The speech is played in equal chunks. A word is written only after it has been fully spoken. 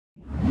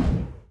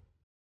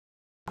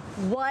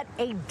What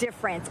a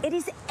difference. It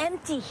is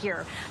empty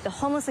here. The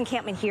homeless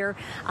encampment here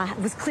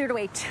was cleared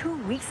away 2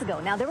 weeks ago.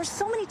 Now, there were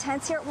so many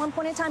tents here at one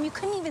point in time, you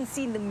couldn't even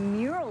see the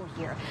mural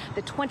here.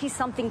 The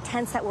 20-something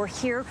tents that were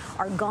here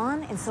are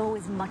gone, and so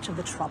is much of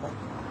the trouble.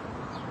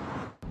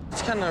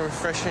 It's kind of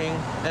refreshing,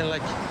 and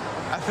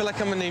I feel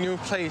like I'm in a new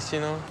place,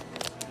 you know?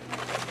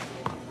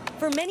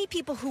 For many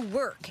people who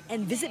work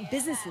and visit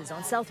businesses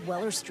on South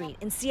Weller Street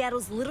in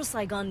Seattle's Little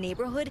Saigon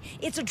neighborhood,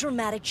 it's a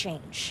dramatic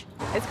change.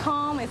 It's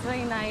calm, it's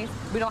very nice.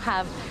 We don't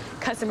have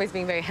customers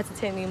being very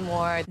hesitant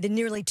anymore. The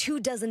nearly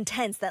 24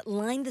 tents that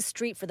lined the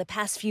street for the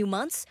past few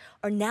months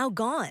are now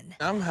gone.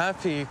 I'm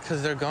happy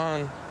because they're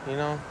gone, you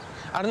know?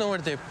 I don't know where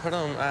they put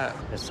them at.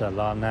 It's a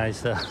lot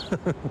nicer.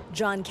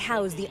 John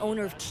Cow is the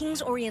owner of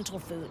King's Oriental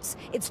Foods.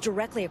 It's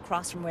directly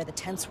across from where the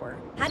tents were.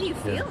 How do you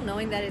feel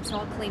knowing that it's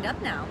all cleaned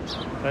up now?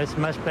 It's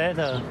much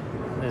better.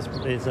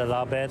 It's a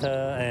lot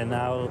better, and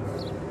now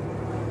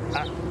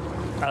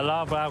a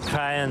lot of our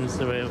clients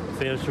feel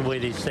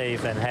really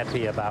safe and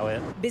happy about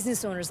it.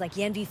 Business owners like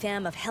Yanvi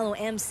Pham of Hello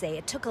M say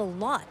it took a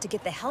lot to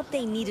get the help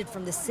they needed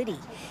from the city.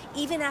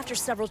 Even after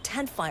several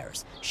tent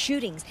fires,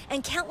 shootings,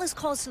 and countless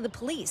calls to the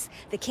police,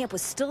 the camp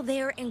was still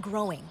there and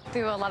growing.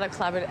 Through a lot of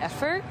collaborative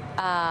effort,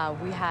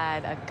 we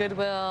had a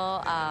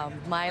Goodwill,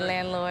 my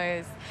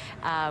landlords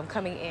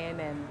coming in,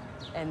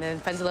 and then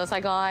Friends of Little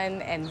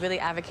Saigon, and really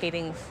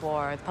advocating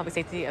for the public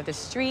safety of the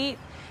street.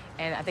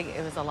 And I think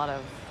it was a lot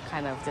of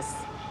kind of just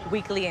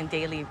weekly and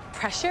daily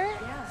pressure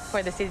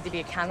for the city to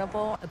be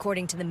accountable.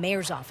 According to the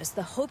mayor's office,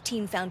 the Hope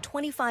team found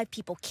 25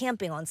 people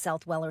camping on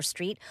South Weller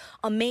Street.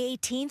 On May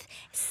 18th,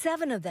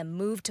 7 of them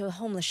moved to a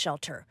homeless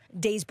shelter.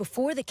 Days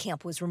before the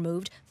camp was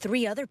removed,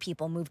 3 other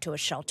people moved to a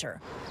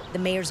shelter. The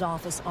mayor's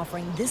office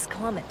offering this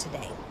comment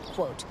today,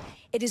 quote,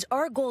 "It is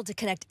our goal to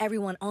connect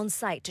everyone on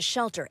site to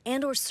shelter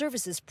and/or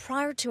services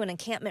prior to an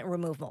encampment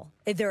removal.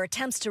 If there are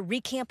attempts to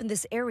recamp in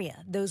this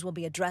area, those will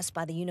be addressed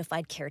by the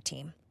Unified Care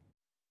Team."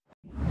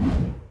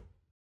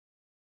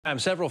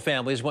 Several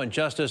families want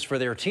justice for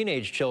their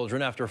teenage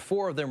children after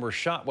 4 of them were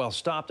shot while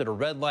stopped at a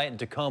red light in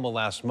Tacoma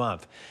last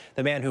month.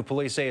 The man who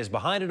police say is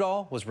behind it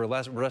all was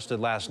arrested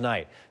last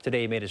night.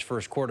 Today he made his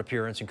first court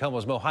appearance, and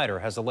KOMO's Mo Hyder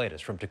has the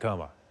latest from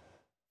Tacoma.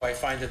 I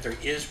find that there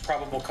is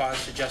probable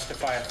cause to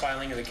justify a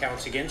filing of the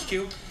counts against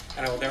you,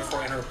 and I will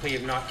therefore enter a plea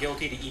of not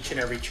guilty to each and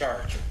every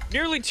charge.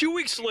 Nearly 2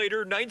 weeks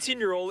later,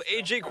 19-year-old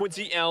A.J.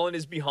 Quincy Allen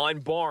is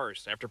behind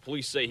bars after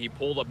police say he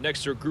pulled up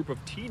next to a group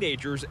of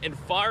teenagers and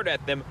fired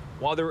at them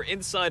while they were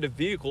inside a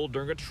vehicle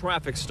during a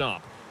traffic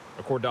stop.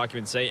 The court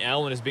documents say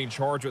Allen is being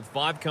charged with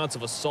 5 counts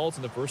of assault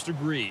in the first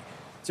degree.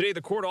 Today,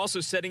 the court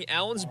also setting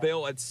Allen's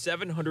bail at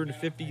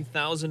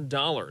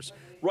 $750,000.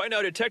 Right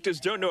now, detectives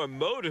don't know a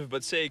motive,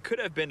 but say it could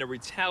have been a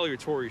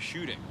retaliatory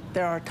shooting.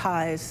 There are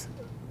ties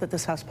that the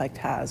suspect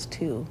has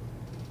to,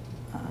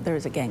 there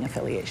is a gang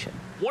affiliation.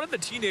 One of the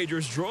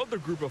teenagers drove the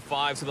group of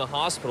 5 to the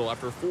hospital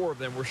after 4 of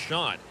them were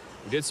shot.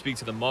 We did speak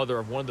to the mother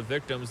of one of the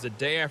victims the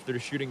day after the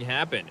shooting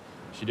happened.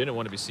 She didn't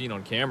want to be seen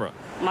on camera.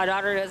 My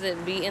daughter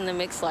doesn't be in the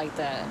mix like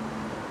that.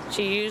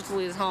 She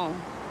usually is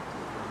home.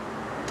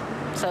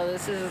 So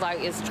this is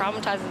it's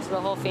traumatizing to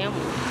the whole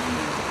family.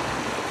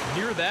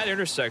 Near that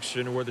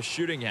intersection where the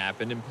shooting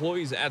happened,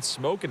 employees at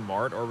Smoke and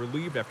Mart are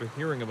relieved after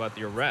hearing about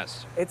the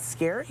arrest. It's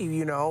scary,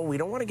 you know. We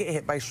don't want to get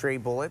hit by stray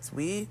bullets.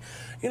 We,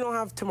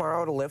 have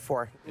tomorrow to live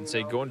for. And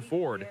say going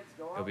forward,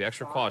 they'll be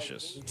extra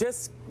cautious.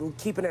 Just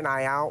keeping an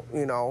eye out,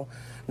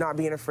 not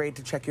being afraid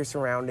to check your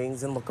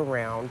surroundings and look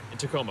around. In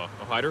Tacoma,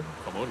 Mo Hyder,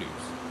 KOMO News.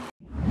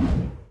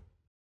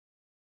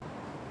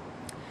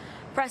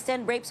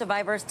 Preston, rape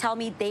survivors tell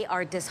me they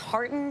are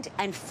disheartened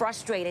and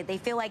frustrated. They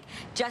feel like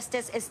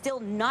justice is still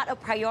not a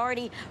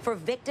priority for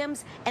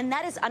victims, and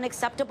that is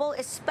unacceptable,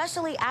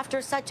 especially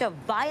after such a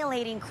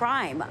violating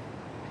crime.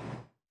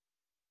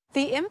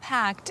 The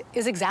impact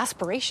is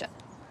exasperation.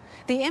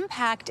 The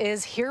impact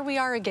is here we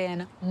are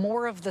again,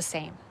 more of the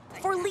same.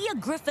 For Leah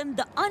Griffin,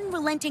 the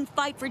unrelenting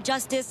fight for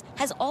justice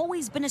has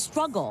always been a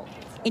struggle.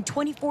 In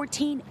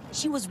 2014,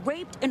 she was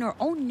raped in her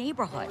own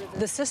neighborhood.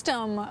 The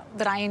system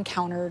that I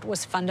encountered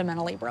was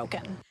fundamentally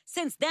broken.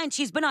 Since then,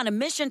 she's been on a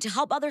mission to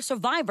help other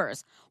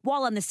survivors.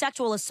 While on the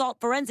Sexual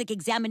Assault Forensic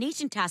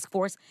Examination Task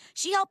Force,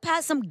 she helped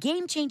pass some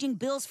game-changing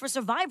bills for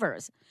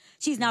survivors.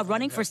 She's now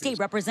running for state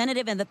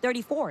representative in the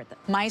 34th.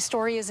 My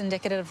story is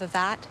indicative of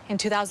that. In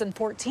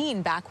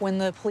 2014, back when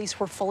the police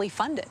were fully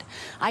funded,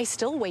 I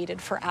still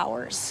waited for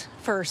hours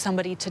for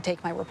somebody to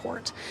take my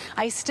report.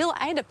 I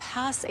had to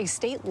pass a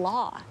state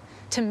law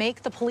to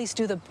make the police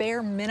do the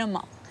bare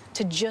minimum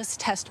to just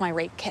test my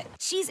rape kit.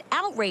 She's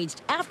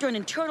outraged after an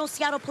internal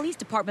Seattle Police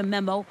Department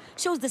memo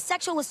shows the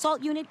sexual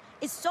assault unit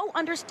is so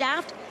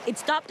understaffed, it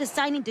stopped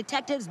assigning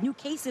detectives new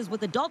cases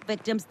with adult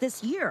victims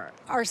this year.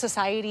 Our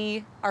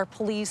society, our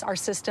police, our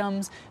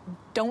systems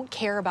don't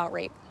care about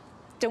rape.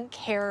 don't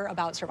care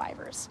about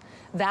survivors.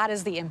 That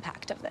is the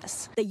impact of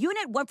this. The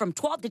unit went from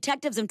 12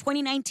 detectives in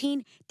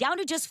 2019 down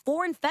to just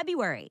 4 in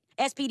February.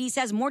 SPD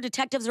says more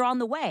detectives are on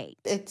the way.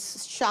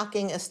 It's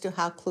shocking as to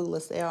how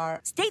clueless they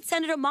are. State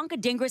Senator Manka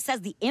Dhingra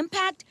says the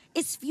impact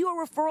is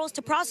fewer referrals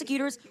to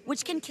prosecutors,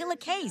 which can kill a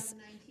case,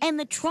 and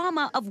the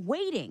trauma of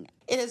waiting.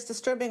 It is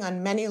disturbing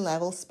on many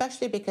levels,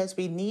 especially because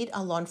we need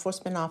our law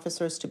enforcement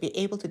officers to be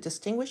able to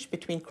distinguish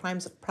between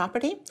crimes of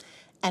property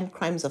and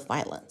crimes of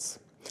violence.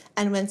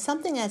 And when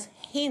something as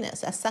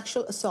heinous as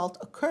sexual assault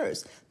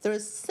occurs, there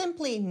is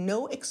simply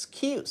no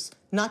excuse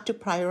not to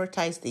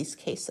prioritize these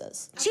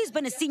cases. She's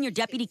been a senior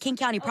deputy King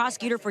County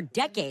prosecutor for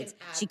decades.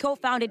 She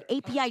co-founded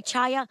API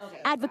Chaya,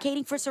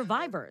 advocating for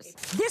survivors.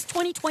 This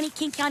 2020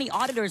 King County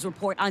Auditor's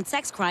Report on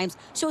sex crimes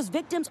shows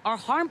victims are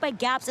harmed by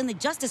gaps in the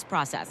justice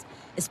process,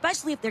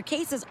 especially if their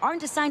cases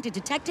aren't assigned to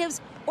detectives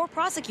or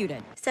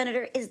prosecuted.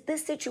 Senator, is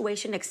this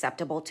situation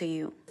acceptable to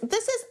you?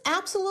 This is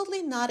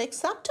absolutely not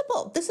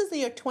acceptable. This is the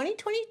year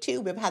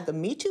 2022. We've had the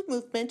Me Too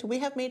movement. We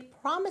have made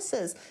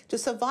promises to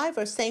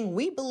survivors saying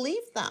we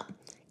believe them.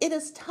 It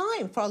is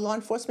time for our law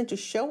enforcement to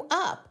show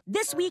up.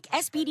 This week,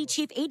 SPD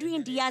Chief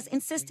Adrian Diaz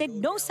insisted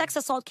no sex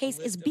assault case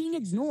is being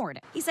ignored.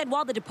 He said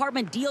while the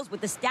department deals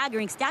with the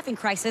staggering staffing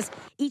crisis,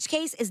 each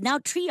case is now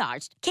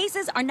triaged.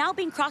 Cases are now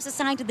being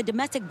cross-assigned to the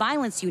domestic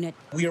violence unit.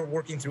 We are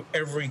working through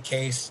every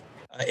case.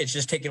 It's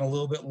just taking a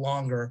little bit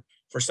longer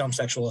for some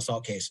sexual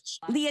assault cases.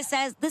 Leah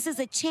says this is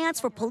a chance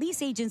for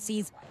police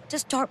agencies to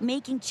start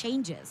making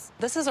changes.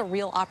 This is a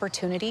real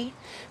opportunity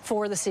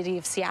for the city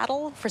of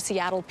Seattle, for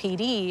Seattle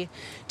PD,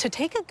 to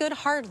take a good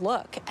hard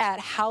look at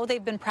how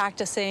they've been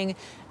practicing,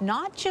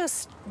 not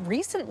just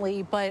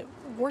recently, but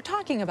we're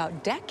talking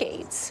about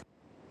decades.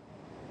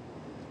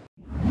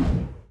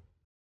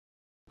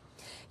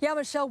 Yeah,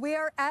 Michelle, we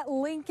are at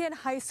Lincoln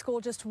High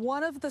School, just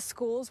one of the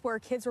schools where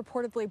kids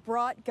reportedly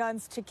brought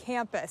guns to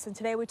campus. And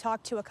today we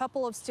talked to a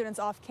couple of students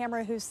off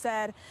camera who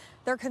said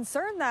they're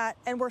concerned that,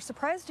 and we're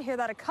surprised to hear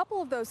that a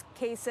couple of those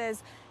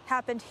cases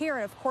happened here.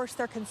 And of course,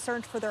 they're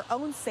concerned for their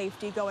own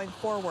safety going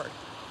forward.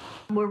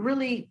 We're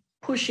really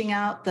pushing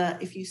out the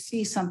if you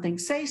see something,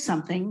 say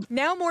something.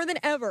 Now more than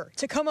ever,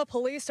 Tacoma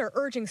police are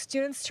urging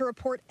students to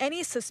report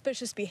any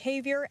suspicious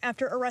behavior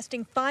after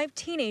arresting 5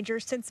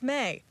 teenagers since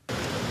May.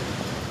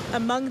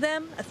 Among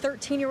them, a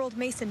 13-year-old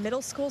Mason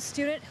Middle School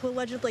student who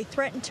allegedly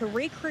threatened to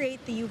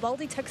recreate the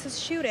Uvalde, Texas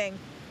shooting,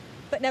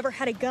 but never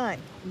had a gun.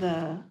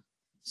 The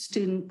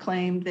student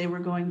claimed they were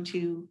going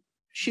to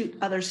shoot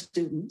other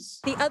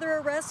students. The other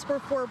arrests were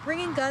for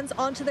bringing guns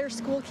onto their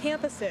school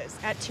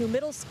campuses at 2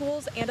 middle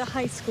schools and a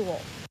high school.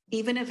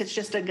 Even if it's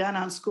just a gun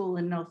on school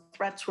and no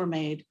threats were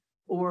made,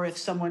 or if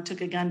someone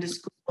took a gun to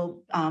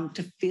school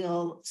to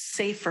feel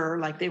safer,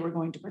 like they were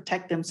going to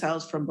protect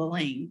themselves from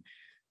bullying,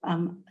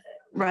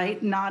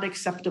 right? Not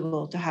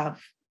acceptable to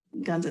have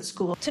guns at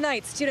school.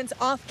 Tonight, students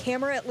off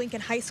camera at Lincoln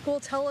High School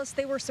tell us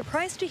they were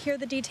surprised to hear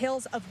the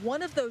details of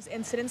one of those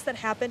incidents that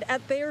happened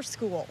at their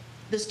school.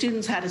 The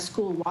students had a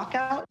school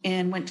walkout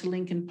and went to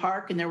Lincoln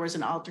Park, and there was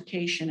an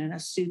altercation, and a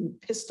student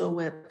pistol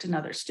whipped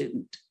another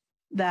student.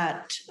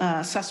 That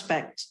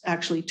suspect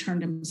actually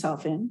turned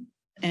himself in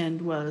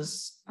and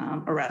was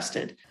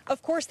arrested.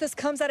 Of course, this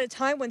comes at a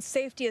time when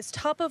safety is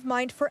top of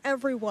mind for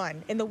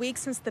everyone in the week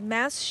since the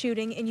mass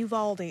shooting in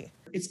Uvalde.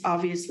 It's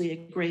obviously a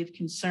grave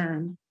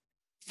concern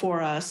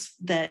for us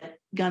that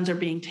guns are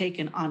being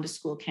taken onto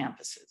school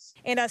campuses.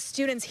 And as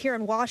students here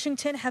in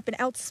Washington have been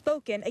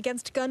outspoken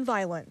against gun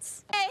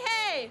violence. Hey,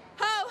 hey,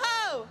 ho,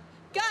 ho!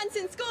 Guns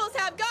in schools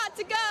have got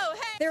to go,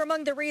 hey! They're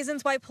among the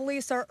reasons why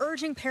police are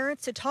urging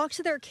parents to talk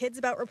to their kids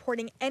about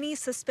reporting any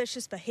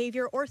suspicious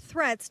behavior or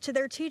threats to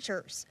their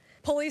teachers.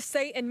 Police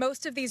say in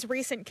most of these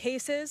recent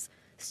cases,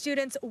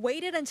 students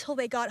waited until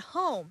they got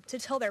home to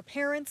tell their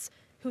parents,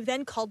 who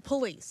then called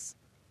police.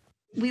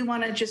 We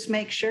want to just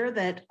make sure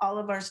that all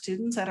of our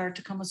students at our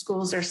Tacoma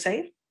schools are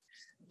safe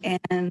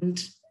and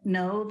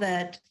know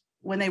that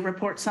when they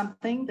report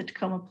something, the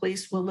Tacoma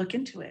police will look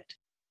into it.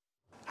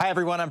 Hi,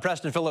 everyone. I'm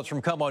Preston Phillips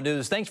from KOMO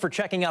News. Thanks for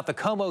checking out the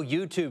KOMO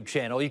YouTube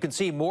channel. You can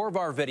see more of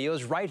our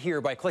videos right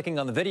here by clicking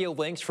on the video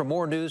links for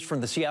more news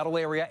from the Seattle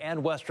area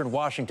and Western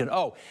Washington.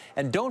 Oh,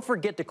 and don't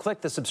forget to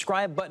click the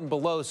subscribe button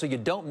below so you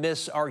don't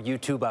miss our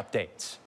YouTube updates.